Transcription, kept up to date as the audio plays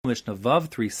Mishnah Vav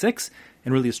 3.6,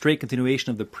 and really a straight continuation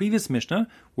of the previous Mishnah,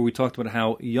 where we talked about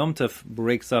how Yom Tov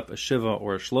breaks up a Shiva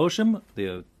or a Shloshim,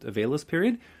 the Avelis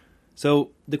period.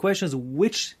 So the question is,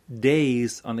 which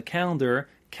days on the calendar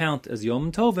count as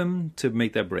Yom Tovim to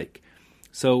make that break?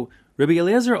 So Rabbi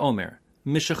Eliezer Omer,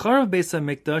 Mishachar of Beis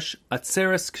HaMikdash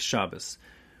Atzeres Shabbos.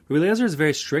 Rabbi Eliezer is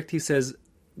very strict. He says,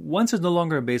 once there's no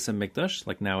longer a Beis HaMikdash,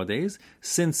 like nowadays,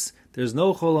 since there's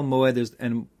no Chol HaMoed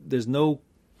and there's no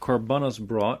Karbanos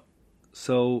brought,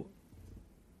 so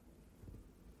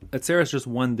Atzeres is just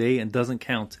one day and doesn't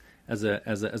count as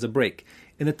a break.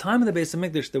 In the time of the Beis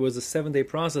HaMikdash, there was a 7-day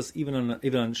process, even on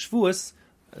Shavuos,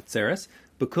 Atzeres,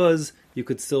 because you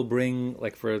could still bring,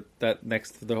 like for that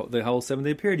the whole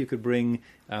 7-day period, you could bring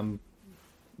the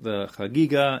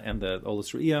Chagiga and the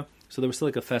Olas Re'iyah. So there was still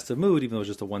like a festive mood, even though it was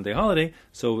just a 1-day holiday.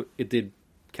 So it did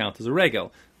count as a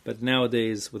regel. But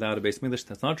nowadays, without a Beis HaMikdash,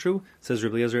 that's not true. Says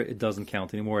Rabbi Eliezer, it doesn't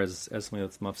count anymore as something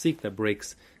that's mafsik, that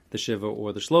breaks the Shiva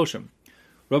or the Shloshim.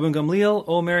 Rabban Gamliel,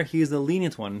 Omer, he is the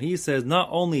lenient one. He says not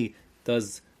only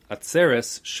does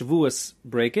Atzeres, Shavuos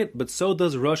break it, but so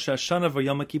does Rosh Hashanah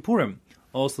v'Yom Kippurim.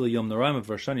 Also the Yom Noraim of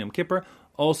Rosh Hashanah Yom Kippur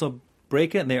also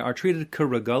break it, and they are treated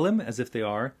k'regalim, as if they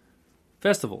are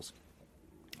festivals.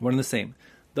 One and the same.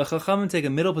 The Chachamim take a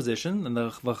middle position, and the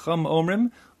Chacham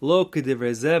Omrim, lo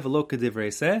k'divrei zeh v'lo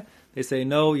k'divrei seh. They say,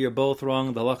 no, you're both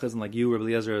wrong. The halacha isn't like you, Rabbi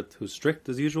Eliezer, who's strict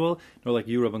as usual, nor like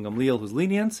you, Rabban Gamliel, who's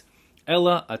lenient.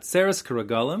 Ella Atzeres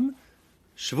k'regalim.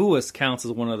 Shavuos counts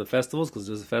as one of the festivals because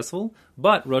there's a festival,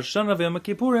 but Rosh Hashanah v'Yom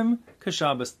Kippurim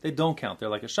k'Shabbos, they don't count. They're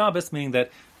like a Shabbos, meaning that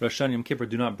Rosh Hashanah and Yom Kippur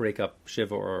do not break up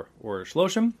Shiva or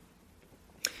Shloshim.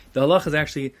 The halach is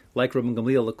actually like Rabban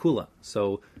Gamliel Lakula.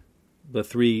 So the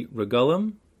 3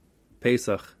 regalim,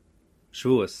 Pesach,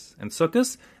 Shavuos, and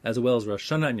Sukkot, as well as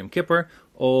Rosh Hashanah and Yom Kippur,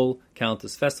 all count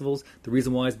as festivals. The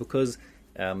reason why is because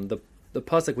the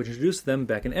pasuk which introduced them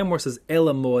back in Emor says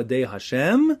Ela Mo'edei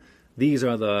Hashem. These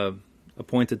are the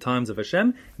appointed times of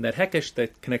Hashem, and that Hekesh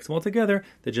that connects them all together,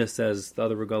 that just says the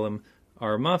other regalim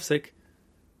are mafsik,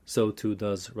 so too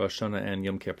does Rosh Hashanah and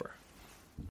Yom Kippur.